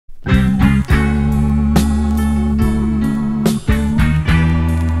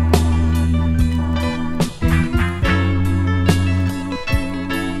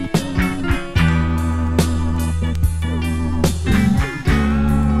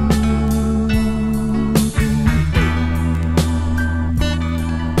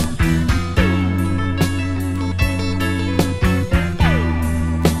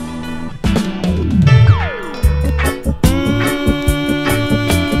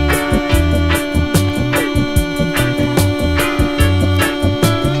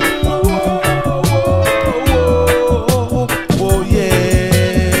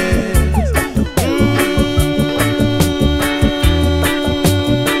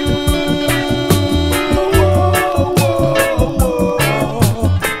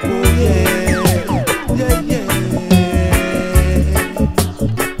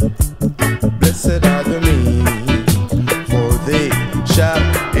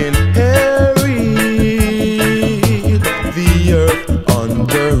inherit the earth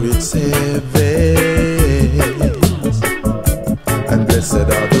under its heavens. And blessed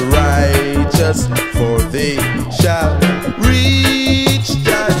are the righteous, for they shall reach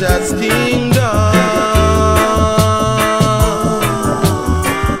Jaja's kingdom.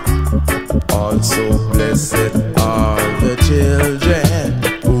 Also blessed are the children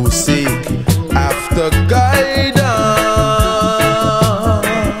who seek after guidance.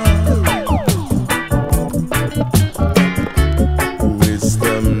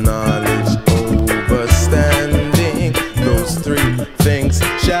 Wisdom, knowledge, understanding, those three things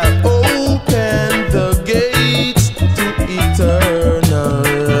shall open the gates to eternal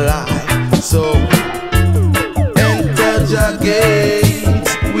life. So enter your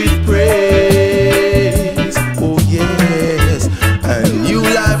gates with praise, oh yes, and new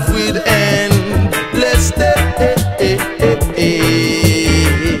life will endless day.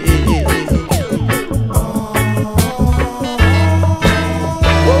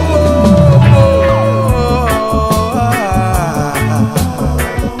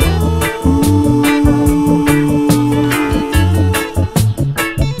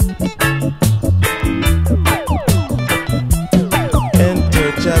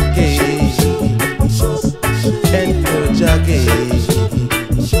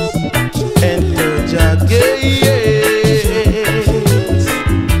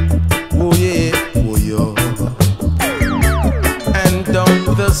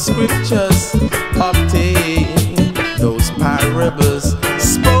 Scriptures obtain those parables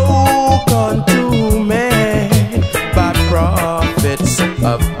spoke unto men by prophets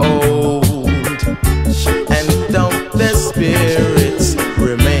of old, and don't the spirits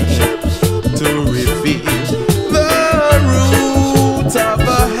remain to reveal the root of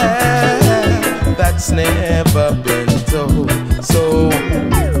a hair that's never been told. So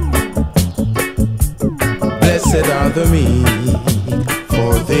blessed are the meek,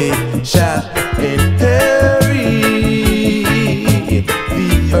 for they shall inherit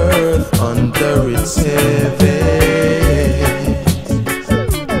the earth under its heavens.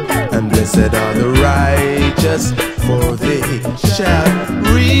 And blessed are the righteous, for they shall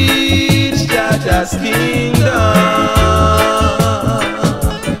reach Jaja's kingdom.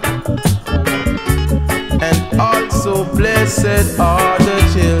 And also blessed are the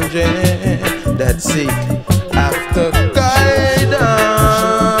children that seek after guidance.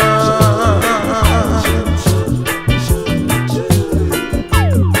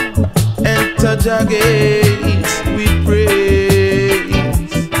 Enter your gates with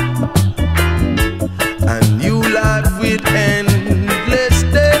praise, and new life with endless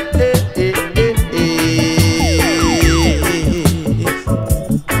days.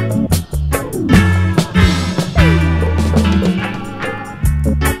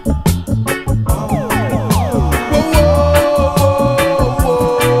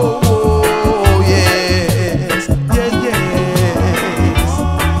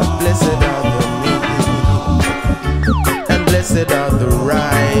 Blessed are the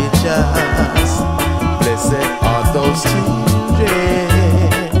righteous, blessed are those children.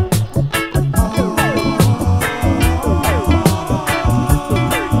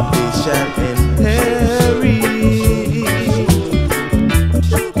 They shall inherit.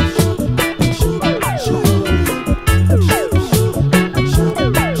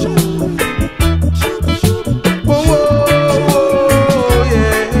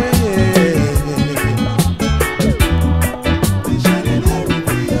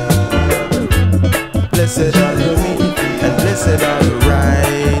 Blessed are the meek, and blessed are the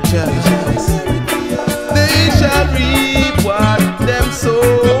righteous. They shall reap what them sow.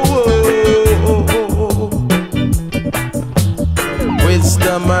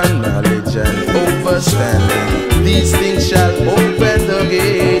 Wisdom and knowledge and understanding, these things shall open the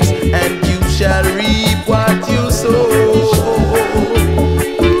gates, and you shall reap what you sow.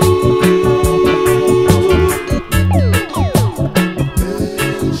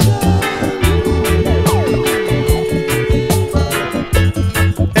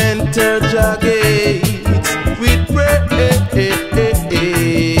 Enter your gates with praise,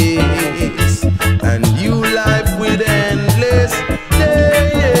 and new life with endless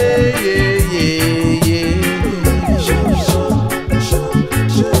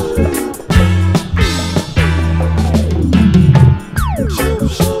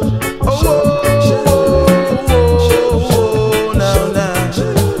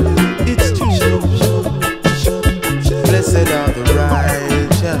it's true. Blessed are the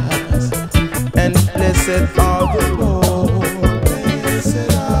righteous,